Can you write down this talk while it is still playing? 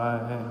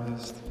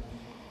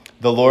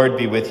The Lord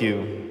be with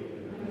you.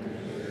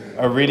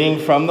 A reading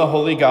from the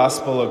Holy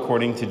Gospel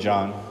according to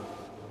John.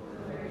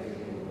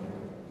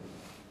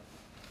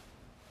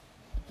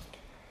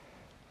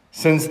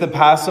 Since the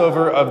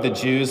Passover of the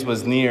Jews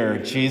was near,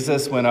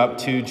 Jesus went up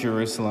to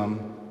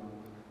Jerusalem.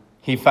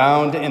 He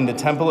found in the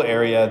temple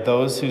area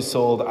those who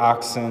sold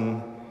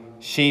oxen,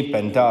 sheep,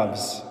 and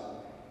doves,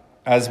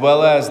 as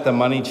well as the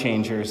money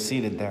changers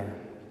seated there.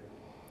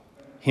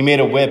 He made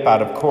a whip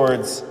out of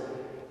cords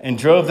and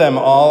drove them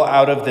all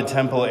out of the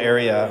temple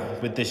area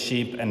with the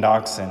sheep and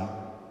oxen,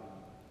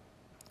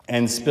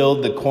 and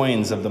spilled the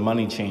coins of the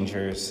money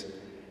changers,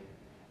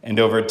 and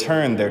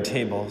overturned their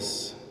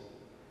tables.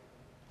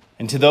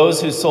 And to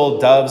those who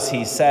sold doves,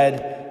 he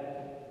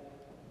said,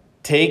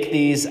 "Take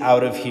these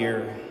out of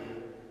here,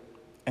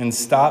 and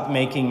stop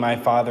making my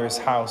Father's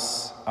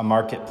house a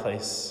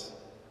marketplace."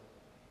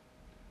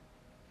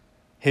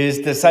 His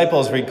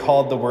disciples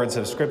recalled the words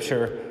of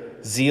Scripture,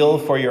 "Zeal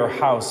for your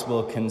house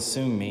will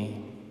consume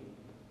me."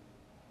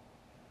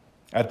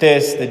 At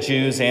this, the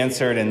Jews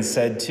answered and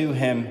said to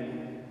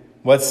him,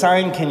 "What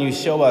sign can you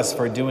show us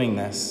for doing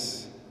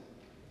this?"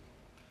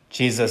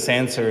 Jesus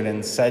answered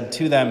and said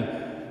to them,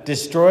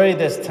 "Destroy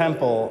this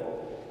temple,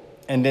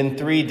 and in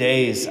 3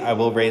 days I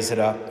will raise it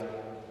up."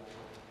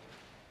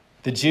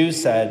 The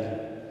Jews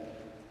said,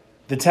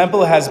 "The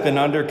temple has been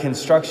under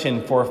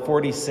construction for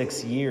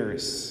 46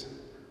 years,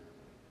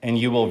 and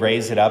you will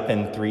raise it up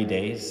in 3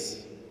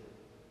 days?"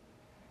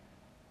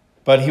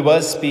 But he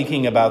was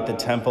speaking about the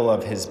temple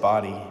of his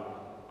body.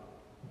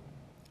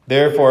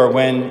 Therefore,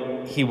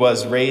 when he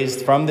was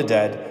raised from the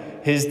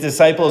dead, his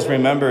disciples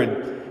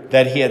remembered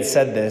that he had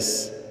said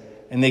this,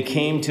 and they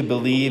came to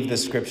believe the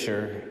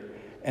Scripture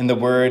and the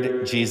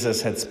word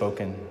Jesus had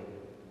spoken.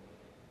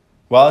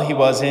 While he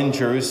was in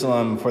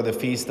Jerusalem for the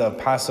feast of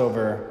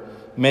Passover,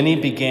 many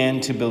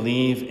began to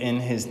believe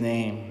in his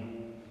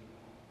name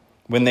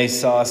when they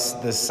saw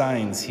the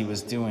signs he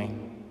was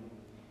doing.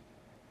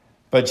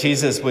 But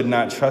Jesus would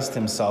not trust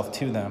himself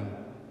to them,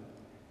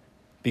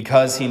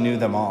 because he knew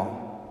them all,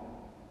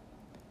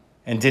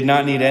 and did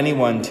not need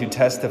anyone to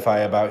testify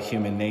about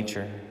human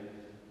nature.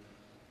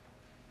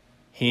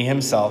 He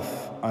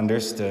himself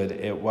understood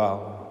it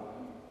well.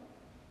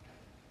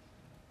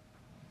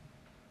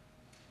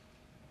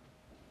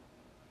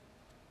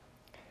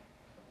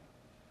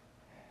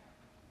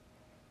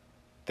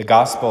 The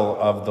Gospel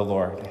of the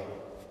Lord.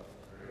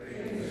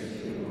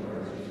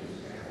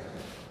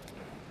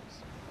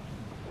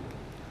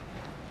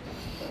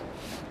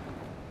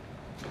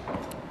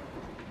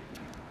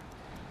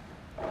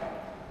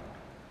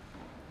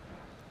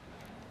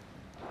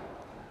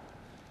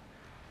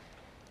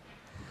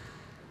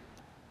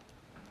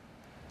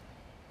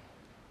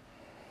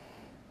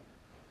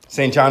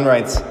 St. John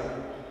writes,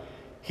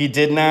 "He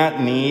did not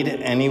need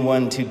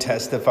anyone to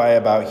testify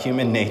about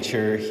human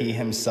nature. He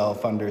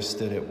himself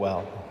understood it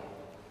well."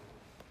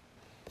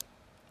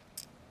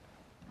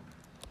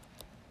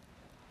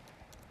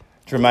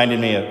 It reminded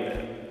me of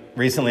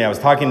recently I was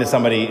talking to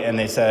somebody and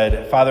they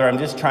said, "Father, I'm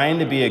just trying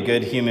to be a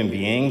good human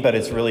being, but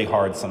it's really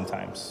hard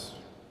sometimes.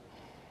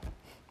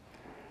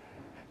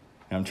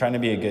 I'm trying to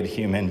be a good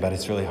human, but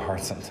it's really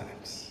hard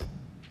sometimes."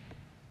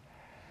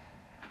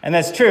 And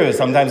that's true.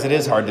 Sometimes it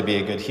is hard to be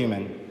a good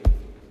human.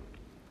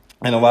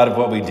 And a lot of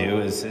what we do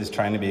is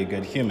trying to be a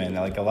good human.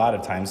 Like a lot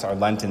of times, our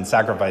Lenten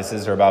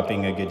sacrifices are about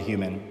being a good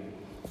human.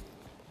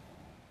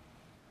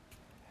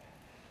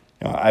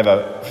 I have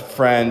a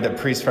friend, a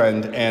priest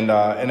friend, and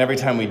every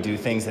time we do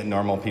things that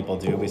normal people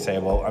do, we say,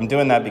 "Well, I'm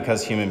doing that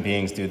because human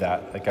beings do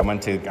that." Like I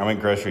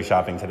went grocery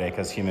shopping today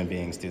because human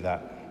beings do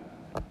that.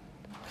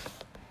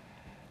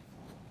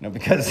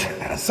 Because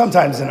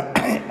sometimes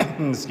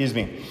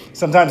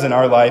sometimes in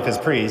our life as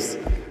priests,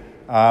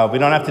 we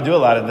don't have to do a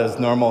lot of those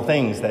normal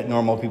things that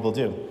normal people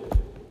do.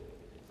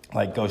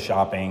 Like go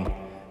shopping,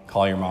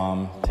 call your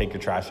mom, take your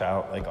trash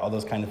out, like all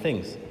those kind of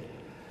things.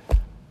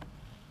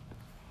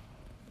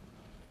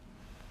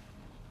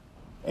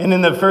 And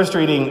in the first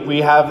reading, we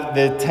have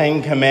the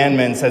 10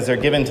 Commandments as they're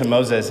given to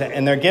Moses.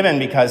 And they're given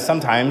because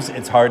sometimes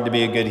it's hard to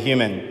be a good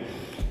human.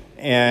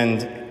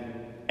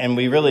 And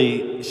we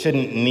really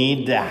shouldn't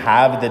need to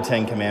have the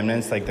 10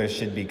 Commandments. Like there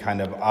should be kind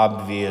of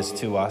obvious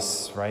to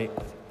us, right?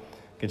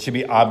 It should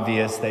be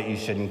obvious that you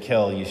shouldn't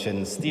kill, you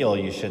shouldn't steal,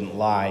 you shouldn't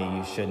lie,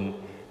 you shouldn't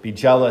be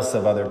jealous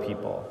of other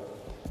people.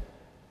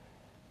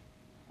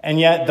 And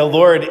yet the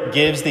Lord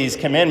gives these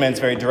commandments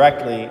very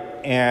directly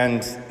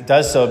and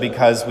does so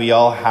because we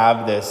all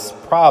have this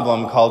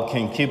problem called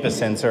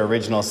concupiscence or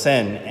original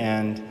sin.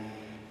 And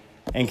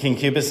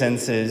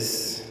concupiscence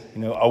is,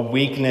 a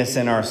weakness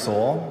in our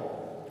soul.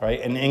 Right?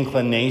 An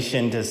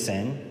inclination to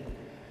sin.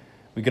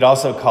 We could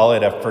also call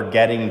it a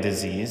forgetting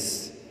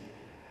disease,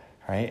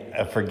 right?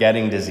 A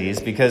forgetting disease,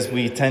 because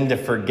we tend to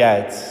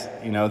forget,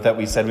 that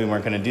we said we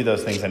weren't going to do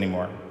those things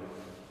anymore.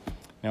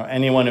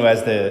 Anyone who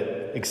has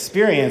the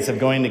experience of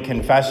going to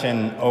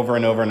confession over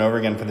and over and over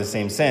again for the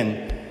same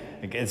sin,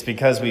 it's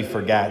because we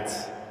forget.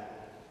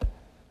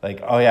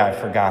 Like, oh yeah, I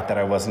forgot that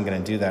I wasn't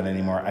going to do that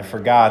anymore. I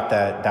forgot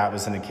that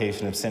was an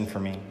occasion of sin for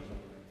me.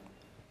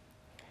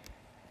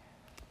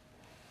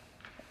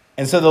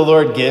 And so the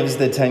Lord gives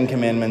the Ten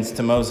Commandments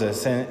to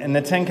Moses. And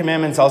the Ten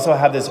Commandments also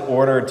have this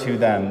order to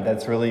them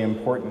that's really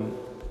important.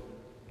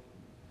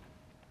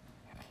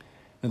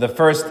 The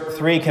first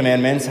three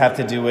commandments have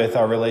to do with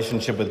our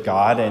relationship with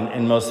God,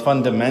 and most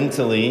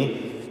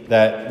fundamentally,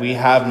 that we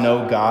have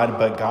no God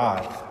but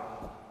God.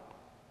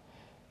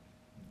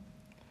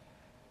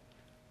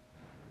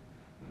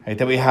 Right?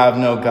 That we have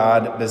no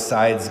God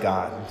besides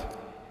God.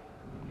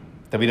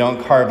 That we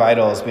don't carve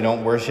idols, we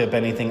don't worship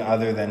anything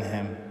other than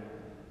Him.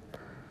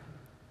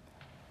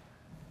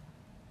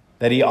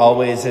 That He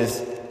always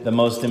is the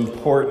most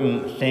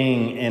important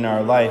thing in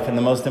our life. And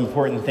the most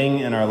important thing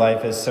in our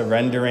life is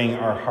surrendering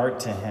our heart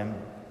to Him.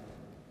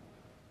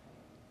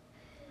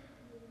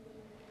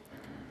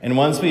 And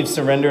once we've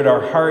surrendered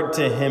our heart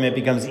to Him, it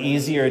becomes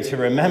easier to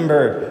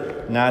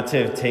remember not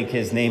to take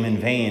His name in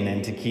vain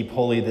and to keep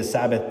holy the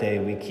Sabbath day.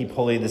 We keep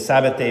holy the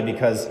Sabbath day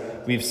because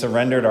we've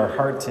surrendered our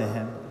heart to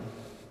Him.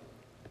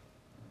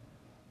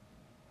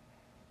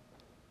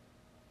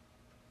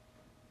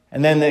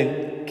 And then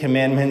the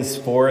commandments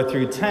 4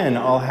 through 10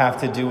 all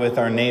have to do with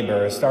our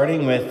neighbor,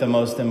 starting with the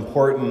most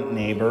important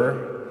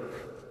neighbor,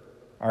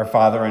 our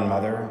father and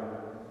mother,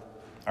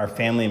 our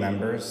family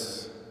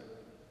members.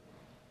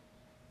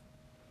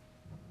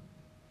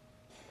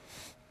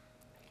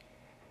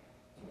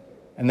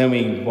 And then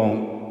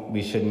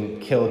we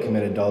shouldn't kill,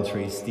 commit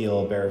adultery,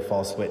 steal, bear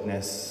false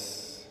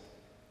witness,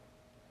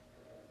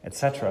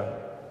 etc.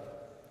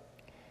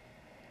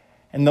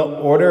 And the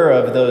order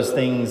of those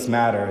things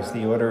matters.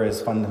 The order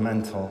is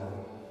fundamental.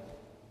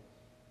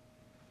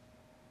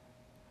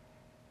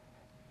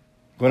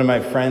 One of my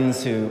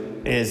friends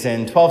who is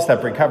in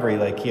 12-step recovery,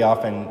 he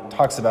often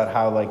talks about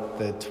how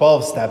the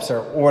 12 steps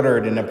are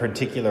ordered in a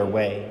particular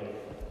way.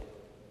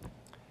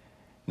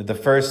 The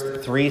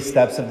first 3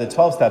 steps of the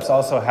 12 steps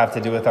also have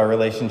to do with our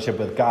relationship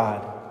with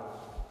God.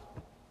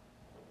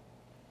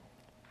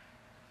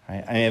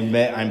 I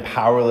admit I'm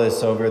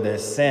powerless over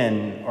this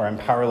sin, or I'm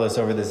powerless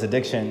over this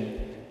addiction.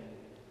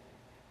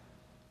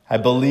 I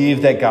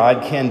believe that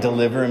God can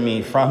deliver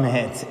me from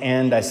it,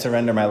 and I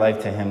surrender my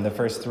life to Him. The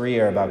first 3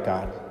 are about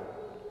God.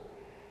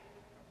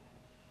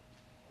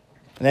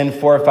 And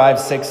then 4, 5,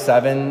 6,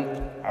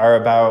 7 are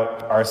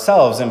about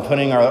ourselves and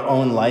putting our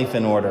own life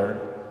in order.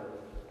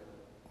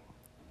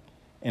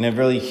 In a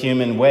really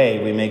human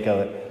way, we make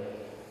a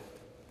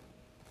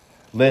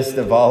list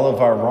of all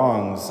of our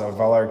wrongs, of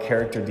all our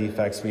character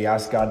defects. We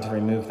ask God to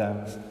remove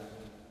them.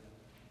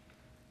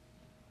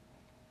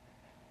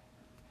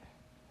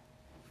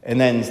 And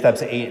then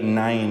steps 8 and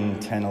 9,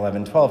 10,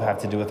 11, 12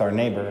 have to do with our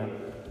neighbor.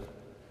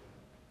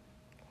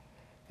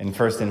 And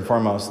first and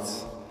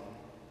foremost,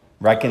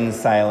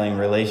 reconciling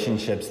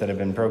relationships that have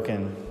been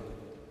broken.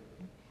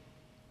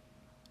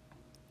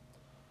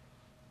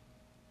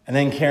 And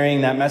then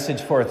carrying that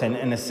message forth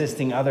and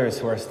assisting others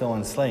who are still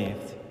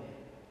enslaved.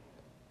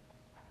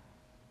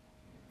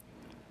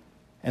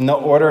 And the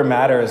order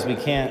matters. We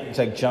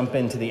can't jump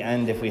into the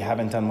end if we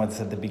haven't done what's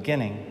at the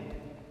beginning.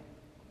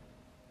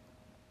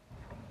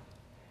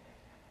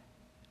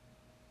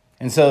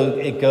 And so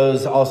it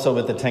goes also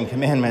with the Ten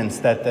Commandments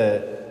that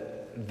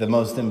the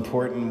most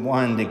important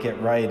one to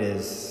get right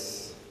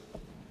is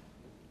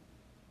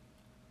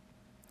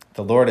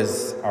the Lord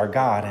is our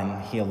God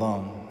and He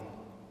alone.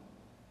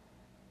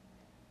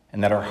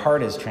 And that our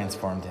heart is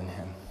transformed in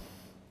Him.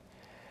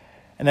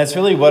 And that's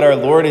really what our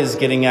Lord is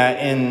getting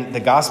at in the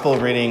gospel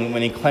reading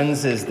when He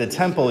cleanses the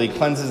temple. He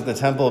cleanses the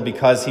temple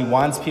because He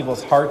wants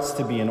people's hearts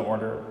to be in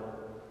order.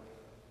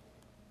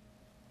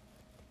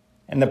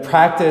 And the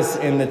practice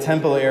in the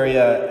temple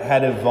area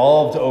had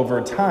evolved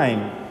over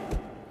time.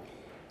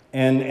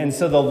 And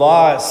so the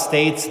law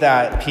states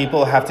that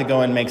people have to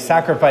go and make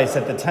sacrifice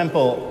at the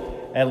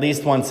temple at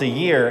least once a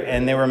year,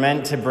 and they were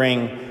meant to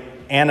bring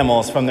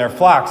animals from their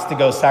flocks to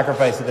go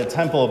sacrifice at the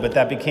temple, but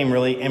that became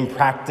really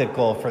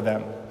impractical for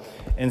them.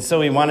 And so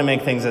we want to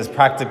make things as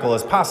practical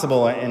as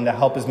possible and to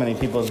help as many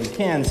people as we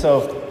can.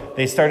 So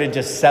they started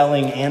just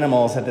selling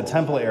animals at the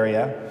temple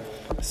area.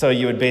 So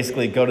you would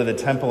basically go to the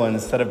temple, and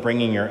instead of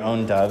bringing your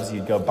own doves,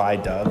 you'd go buy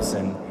doves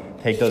and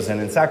take those in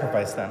and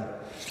sacrifice them.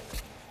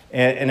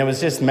 And it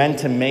was just meant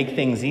to make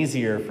things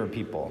easier for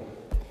people.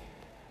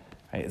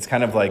 Right? It's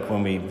kind of like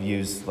when we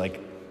use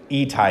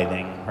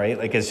e-tithing, right?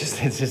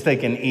 It's just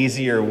an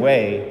easier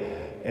way,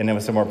 and it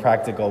was a more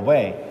practical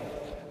way.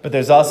 But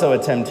there's also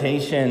a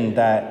temptation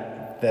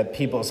that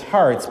people's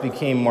hearts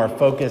became more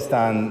focused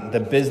on the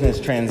business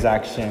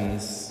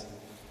transactions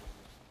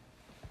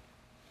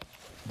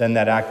than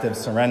that act of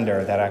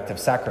surrender, that act of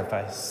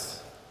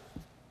sacrifice.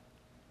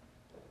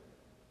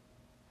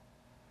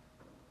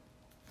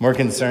 More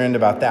concerned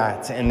about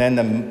that. And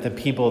then the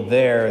people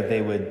there,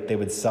 they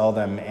would sell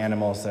them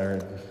animals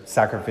or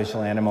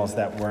sacrificial animals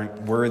that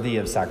weren't worthy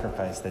of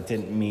sacrifice, that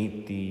didn't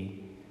meet the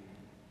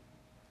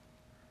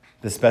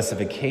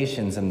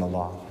specifications in the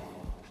law.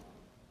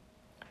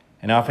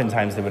 And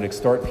oftentimes they would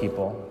extort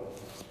people.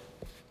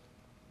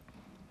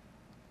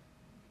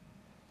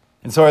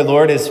 And so our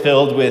Lord is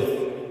filled with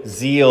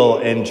zeal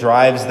and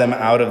drives them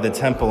out of the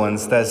temple and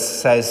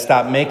says,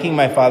 "Stop making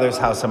my Father's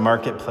house a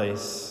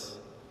marketplace."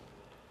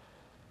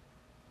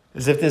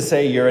 As if to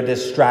say, you're a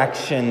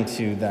distraction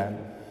to them.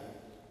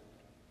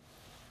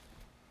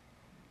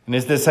 And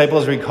his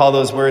disciples recall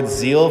those words,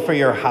 zeal for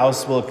your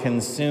house will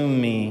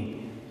consume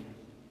me.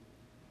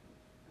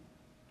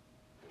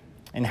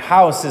 And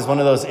house is one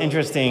of those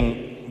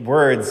interesting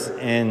words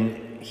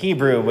in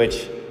Hebrew,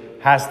 which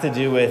has to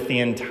do with the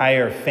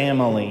entire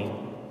family.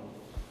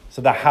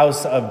 So the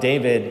house of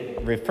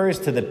David refers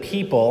to the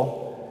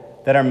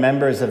people that are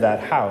members of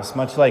that house,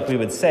 much like we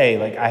would say,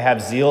 like, I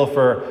have zeal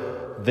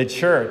for the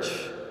church,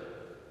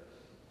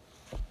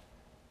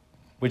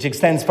 which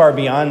extends far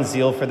beyond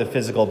zeal for the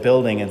physical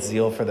building. It's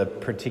zeal for the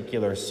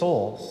particular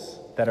souls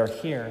that are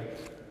here.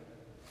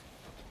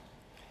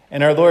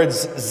 And our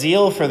Lord's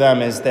zeal for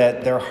them is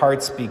that their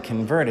hearts be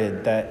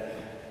converted,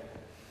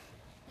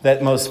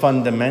 that most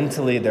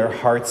fundamentally their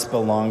hearts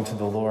belong to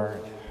the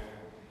Lord.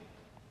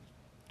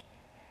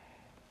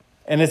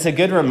 And it's a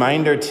good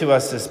reminder to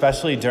us,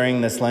 especially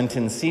during this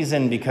Lenten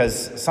season,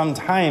 because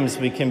sometimes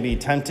we can be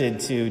tempted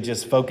to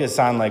just focus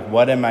on, like,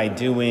 what am I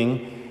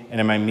doing? And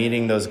am I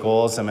meeting those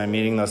goals? Am I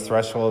meeting those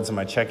thresholds? Am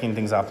I checking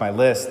things off my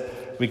list?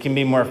 We can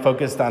be more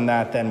focused on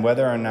that than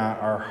whether or not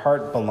our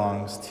heart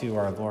belongs to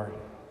our Lord.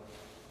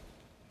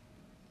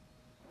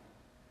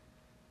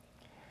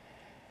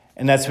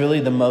 And that's really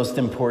the most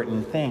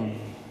important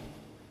thing.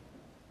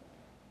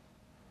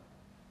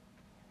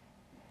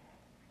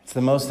 It's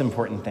the most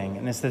important thing,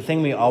 and it's the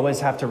thing we always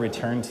have to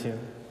return to.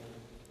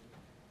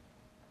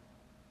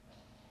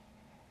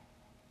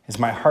 Is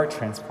my heart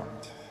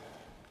transformed?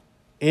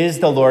 Is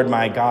the Lord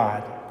my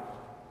God?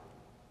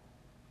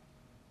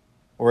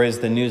 Or is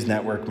the news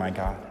network my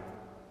God?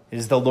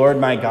 Is the Lord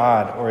my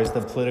God, or is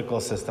the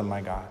political system my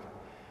God?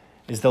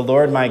 Is the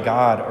Lord my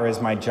God, or is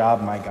my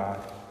job my God?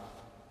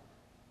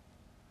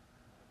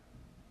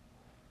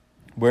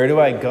 Where do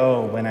I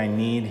go when I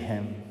need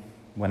him,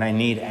 when I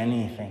need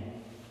anything?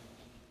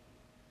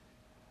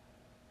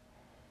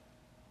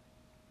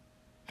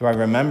 Do I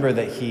remember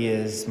that he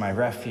is my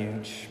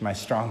refuge, my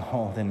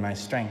stronghold, and my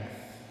strength?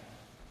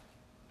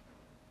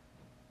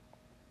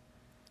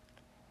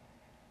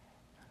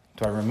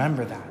 Do I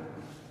remember that?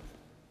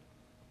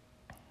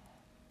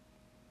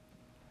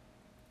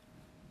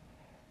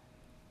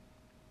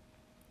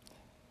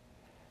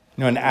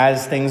 You know, and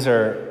as things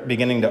are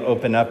beginning to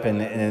open up and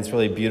it's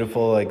really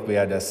beautiful, like we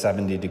had a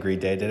 70-degree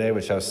day today,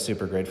 which I was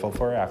super grateful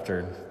for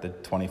after the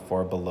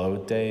 24 below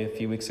day a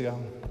few weeks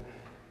ago.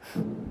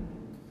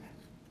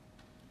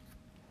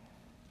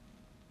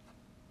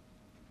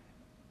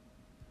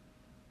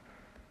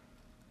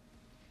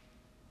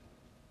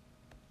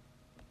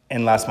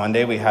 And last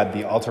Monday, we had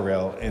the altar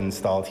rail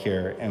installed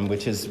here, and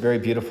which is very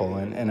beautiful,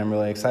 and I'm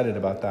really excited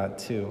about that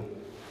too.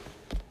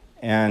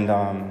 And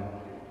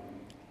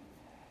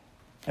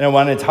I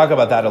wanted to talk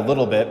about that a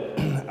little bit,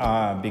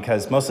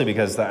 mostly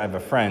because I have a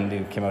friend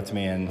who came up to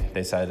me and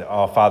they said,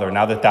 "Oh, Father,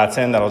 now that that's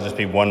in, that'll just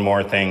be one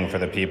more thing for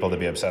the people to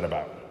be upset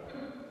about."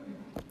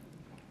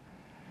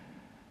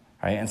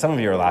 Right? And some of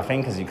you are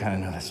laughing because you kind of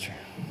know that's true.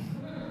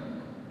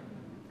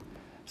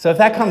 So if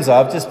that comes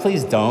up, just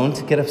please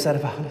don't get upset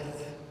about it.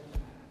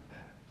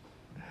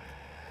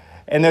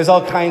 And there's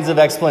all kinds of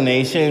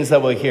explanations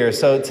that we'll hear.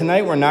 So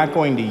tonight we're not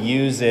going to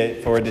use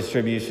it for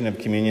distribution of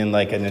communion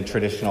like in a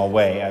traditional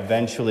way.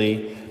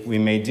 Eventually we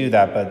may do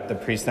that, but the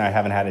priest and I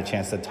haven't had a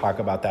chance to talk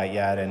about that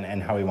yet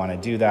and how we want to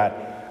do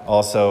that.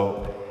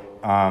 Also,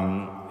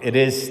 it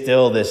is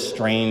still this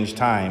strange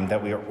time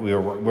that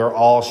we're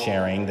all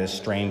sharing, this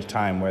strange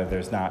time where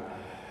there's not,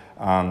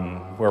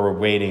 where we're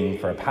waiting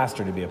for a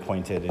pastor to be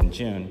appointed in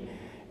June.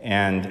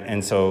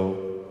 And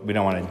so we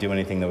don't want to do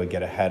anything that would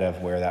get ahead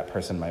of where that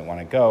person might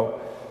want to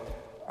go.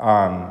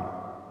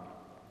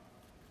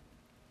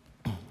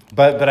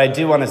 But I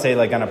do want to say,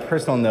 like, on a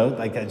personal note,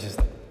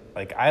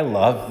 I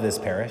love this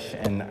parish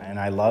and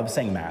I love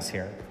saying Mass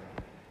here.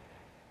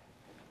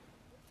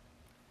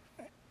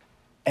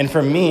 And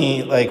for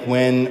me, like,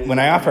 when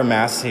I offer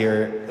Mass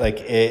here, like,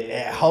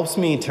 it helps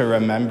me to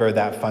remember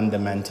that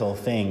fundamental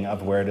thing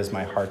of where does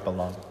my heart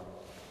belong.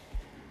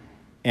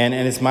 And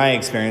it's my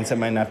experience. It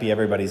might not be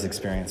everybody's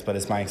experience, but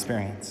it's my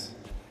experience.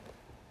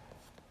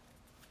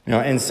 You know,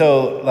 and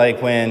so,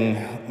 like,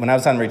 when I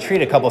was on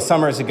retreat a couple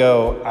summers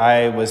ago,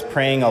 I was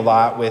praying a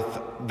lot with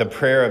the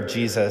prayer of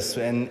Jesus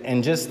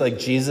and just like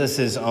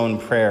Jesus's own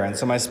prayer. And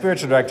so my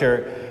spiritual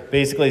director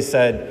basically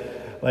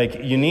said,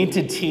 like, you need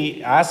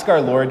to ask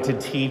our Lord to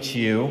teach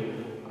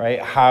you, right,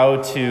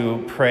 how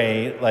to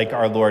pray like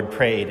our Lord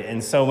prayed.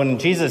 And so when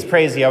Jesus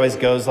prays, he always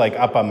goes like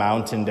up a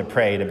mountain to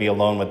pray, to be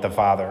alone with the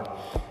Father.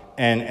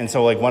 And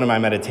so, like, one of my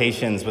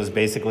meditations was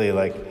basically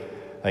like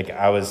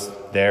I was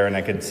there and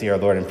I could see our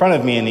Lord in front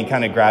of me, and he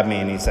kind of grabbed me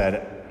and he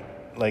said,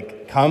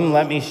 like, come,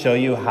 let me show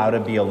you how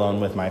to be alone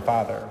with my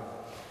Father.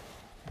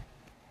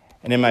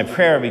 And in my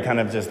prayer, we kind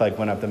of just like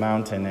went up the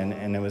mountain,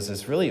 and it was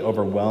this really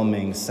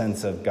overwhelming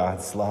sense of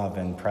God's love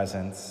and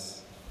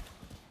presence.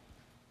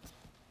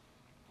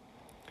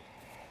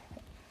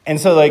 And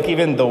so, like,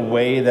 even the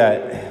way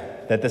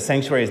that the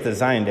sanctuary is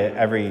designed,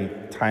 every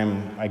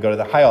time I go to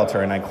the high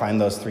altar and I climb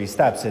those 3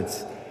 steps,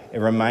 it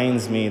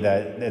reminds me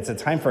that it's a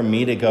time for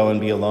me to go and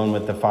be alone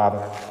with the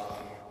Father,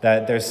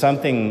 that there's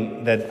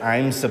something that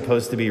I'm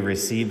supposed to be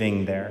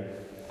receiving there.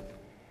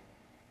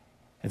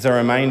 It's a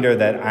reminder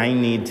that I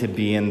need to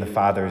be in the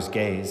Father's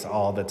gaze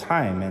all the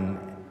time.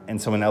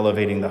 And so in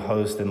elevating the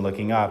host and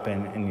looking up,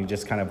 and you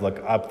just kind of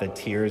look up the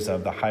tiers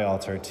of the high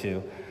altar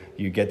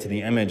you get to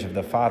the image of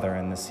the Father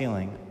in the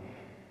ceiling.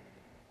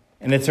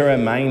 And it's a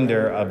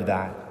reminder of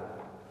that.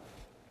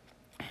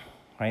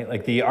 Right?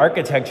 Like the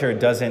architecture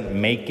doesn't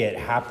make it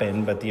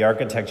happen, but the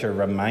architecture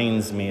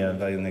reminds me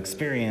of an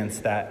experience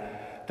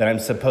that I'm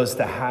supposed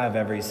to have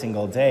every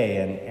single day,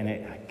 and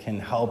it can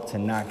help to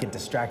not get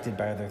distracted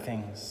by other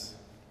things.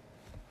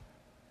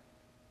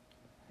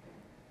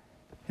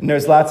 And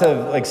there's lots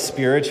of like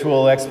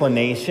spiritual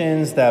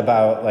explanations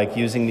about like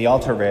using the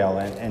altar rail,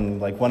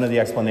 and like one of the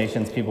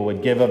explanations people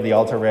would give of the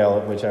altar rail,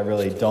 which I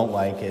really don't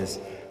like, is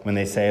when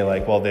they say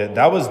like, well,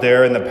 that was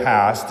there in the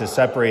past to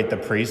separate the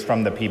priest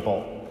from the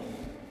people.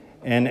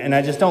 And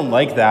I just don't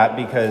like that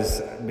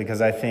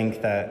because I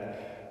think that,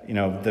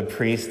 the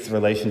priest's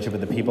relationship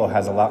with the people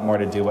has a lot more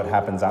to do what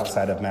happens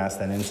outside of Mass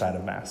than inside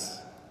of Mass.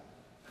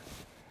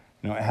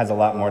 It has a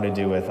lot more to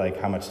do with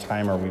like how much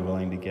time are we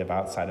willing to give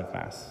outside of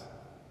Mass.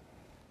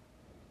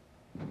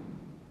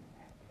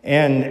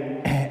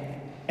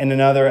 And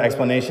another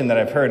explanation that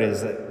I've heard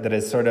is that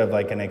it's sort of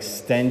like an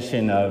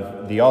extension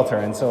of the altar.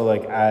 And so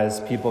like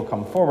as people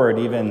come forward,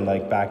 even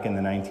like back in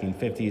the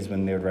 1950s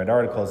when they would write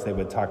articles, they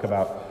would talk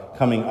about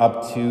coming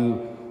up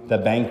to the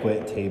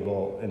banquet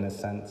table in a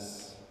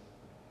sense,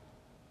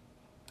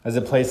 as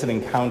a place of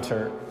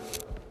encounter.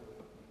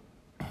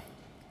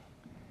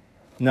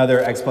 Another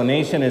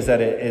explanation is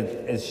that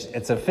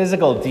it's a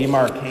physical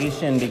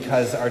demarcation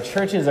because our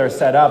churches are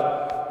set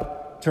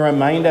up to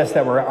remind us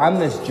that we're on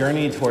this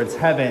journey towards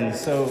heaven.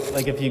 So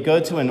like if you go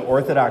to an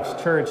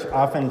Orthodox church,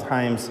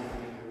 oftentimes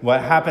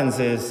what happens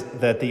is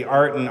that the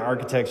art and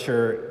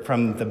architecture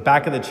from the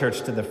back of the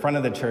church to the front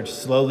of the church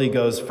slowly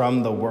goes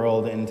from the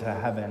world into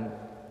heaven.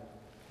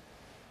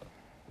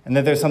 And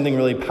that there's something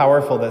really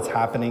powerful that's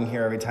happening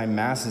here every time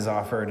Mass is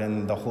offered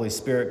and the Holy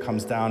Spirit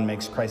comes down,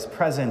 makes Christ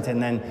present,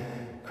 and then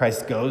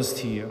Christ goes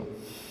to you.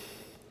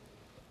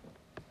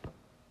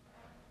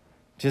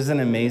 Which is an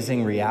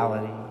amazing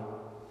reality.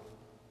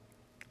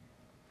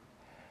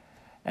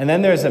 And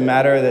then there's a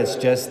matter that's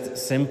just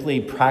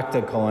simply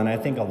practical, and I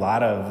think a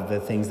lot of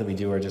the things that we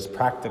do are just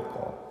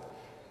practical.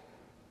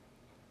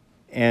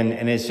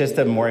 And it's just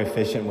a more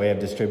efficient way of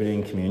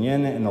distributing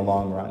communion in the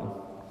long run.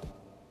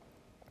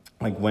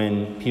 Like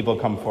when people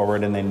come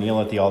forward and they kneel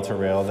at the altar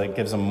rail, that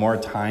gives them more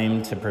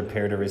time to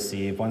prepare to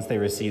receive. Once they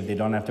receive, they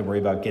don't have to worry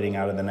about getting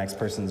out of the next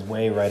person's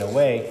way right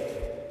away.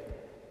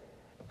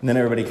 And then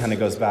everybody kind of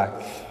goes back.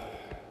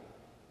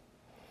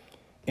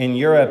 In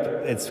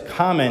Europe, it's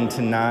common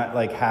to not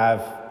like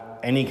have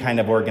any kind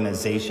of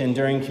organization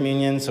during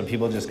communion, so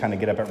people just kind of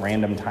get up at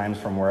random times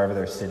from wherever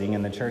they're sitting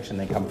in the church and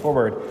they come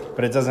forward,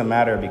 but it doesn't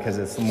matter because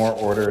it's more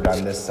ordered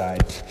on this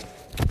side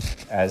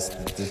as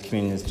the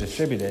communion is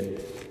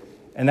distributed.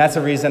 And that's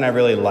a reason I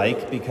really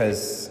like,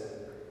 because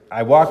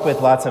I walk with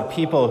lots of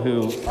people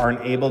who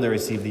aren't able to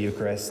receive the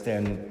Eucharist,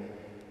 and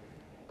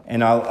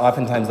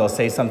oftentimes they'll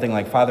say something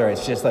like, Father,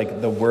 it's just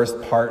like the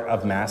worst part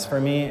of Mass for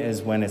me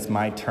is when it's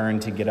my turn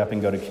to get up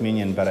and go to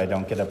communion, but I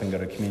don't get up and go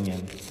to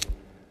communion.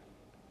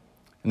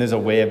 And there's a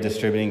way of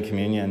distributing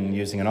communion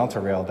using an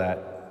altar rail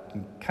that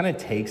kind of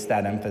takes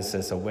that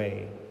emphasis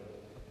away.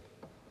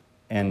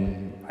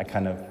 And I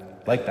kind of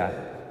like that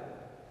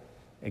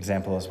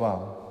example as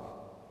well.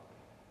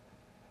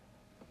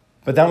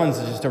 But that one's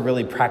just a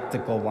really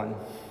practical one.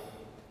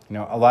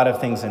 A lot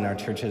of things in our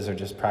churches are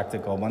just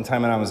practical. One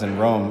time when I was in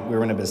Rome, we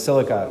were in a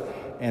basilica,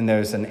 and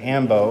there's an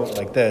ambo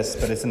like this,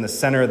 but it's in the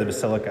center of the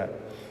basilica.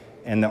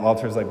 And the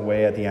altar's like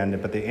way at the end,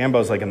 but the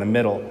ambo's like in the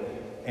middle.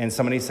 And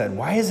somebody said,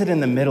 why is it in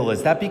the middle?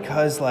 Is that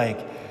because like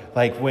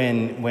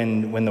when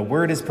the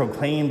word is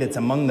proclaimed, it's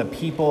among the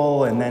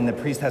people, and then the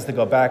priest has to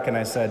go back? And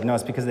I said, no,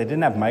 it's because they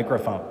didn't have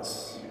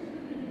microphones.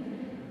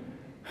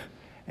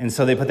 And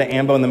so they put the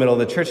ambo in the middle of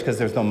the church because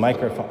there's no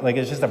microphone. Like,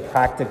 it's just a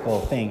practical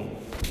thing.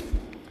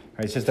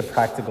 Right? It's just a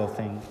practical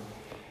thing.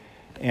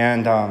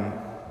 And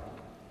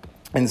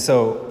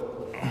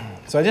so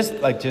I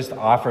just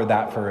offer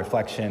that for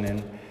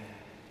reflection.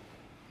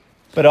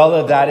 But all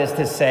of that is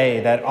to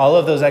say that all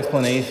of those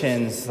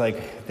explanations,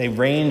 like, they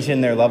range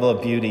in their level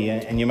of beauty,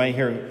 and you might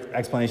hear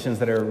explanations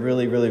that are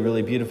really, really,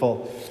 really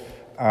beautiful.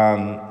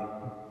 But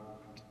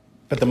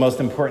the most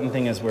important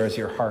thing is, where's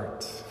your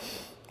heart?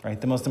 Right?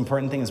 The most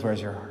important thing is,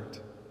 where's your heart?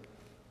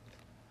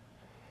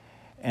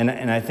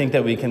 And I think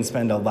that we can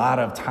spend a lot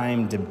of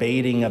time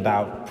debating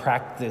about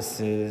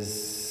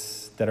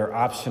practices that are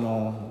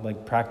optional,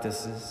 like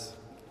practices,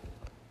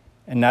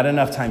 and not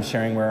enough time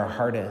sharing where our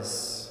heart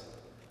is.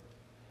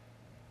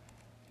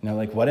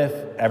 Like, what if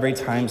every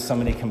time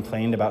somebody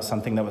complained about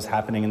something that was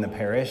happening in the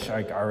parish,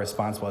 like, our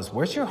response was,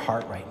 where's your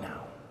heart right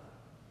now?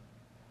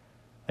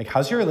 Like,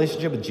 how's your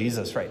relationship with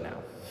Jesus right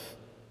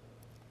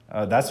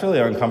now? That's really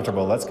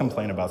uncomfortable. Let's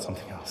complain about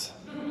something else.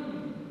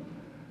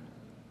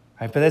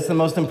 Right? But that's the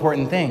most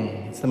important thing.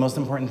 It's the most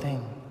important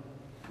thing.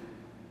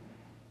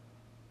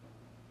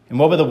 And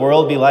what would the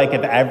world be like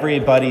if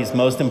everybody's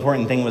most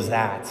important thing was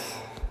that?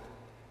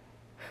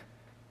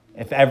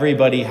 If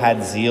everybody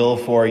had zeal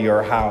for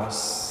your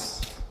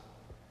house?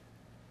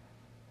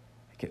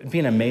 It would be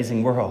an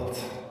amazing world.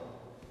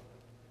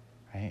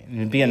 Right? It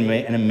would be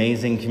an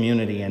amazing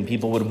community, and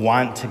people would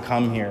want to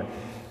come here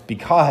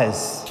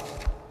because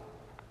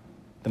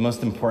the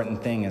most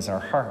important thing is our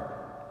heart.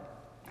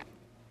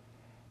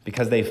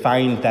 Because they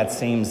find that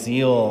same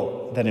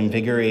zeal that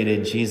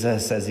invigorated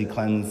Jesus as he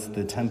cleansed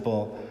the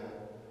temple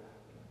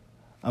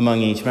among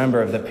each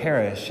member of the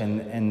parish,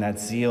 and that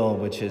zeal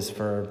which is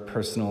for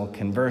personal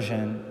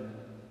conversion,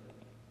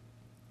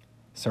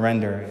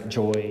 surrender,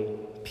 joy,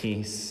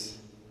 peace,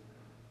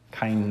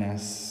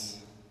 kindness.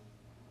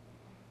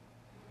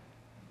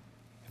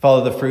 If all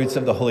of the fruits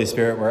of the Holy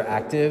Spirit were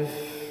active,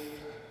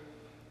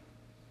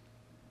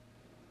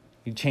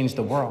 you'd change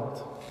the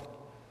world.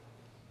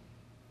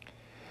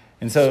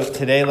 And so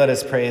today, let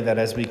us pray that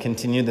as we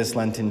continue this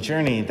Lenten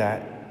journey,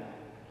 that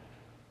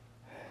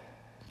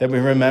we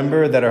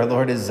remember that our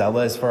Lord is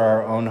zealous for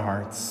our own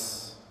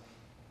hearts,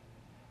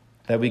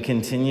 that we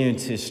continue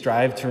to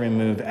strive to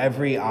remove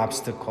every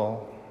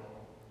obstacle,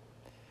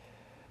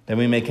 that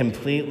we may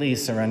completely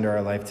surrender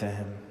our life to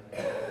him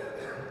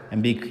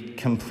and be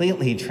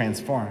completely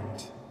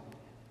transformed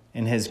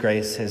in his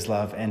grace, his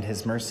love, and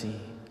his mercy.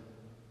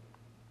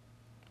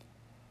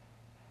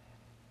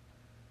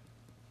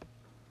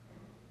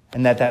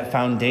 And that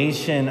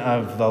foundation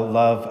of the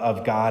love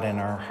of God in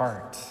our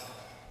heart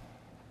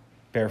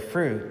bear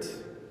fruit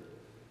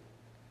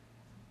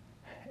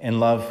in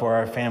love for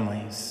our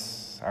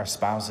families, our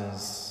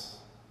spouses,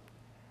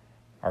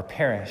 our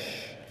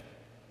parish,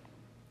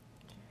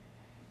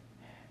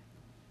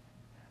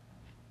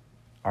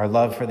 our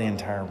love for the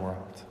entire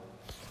world.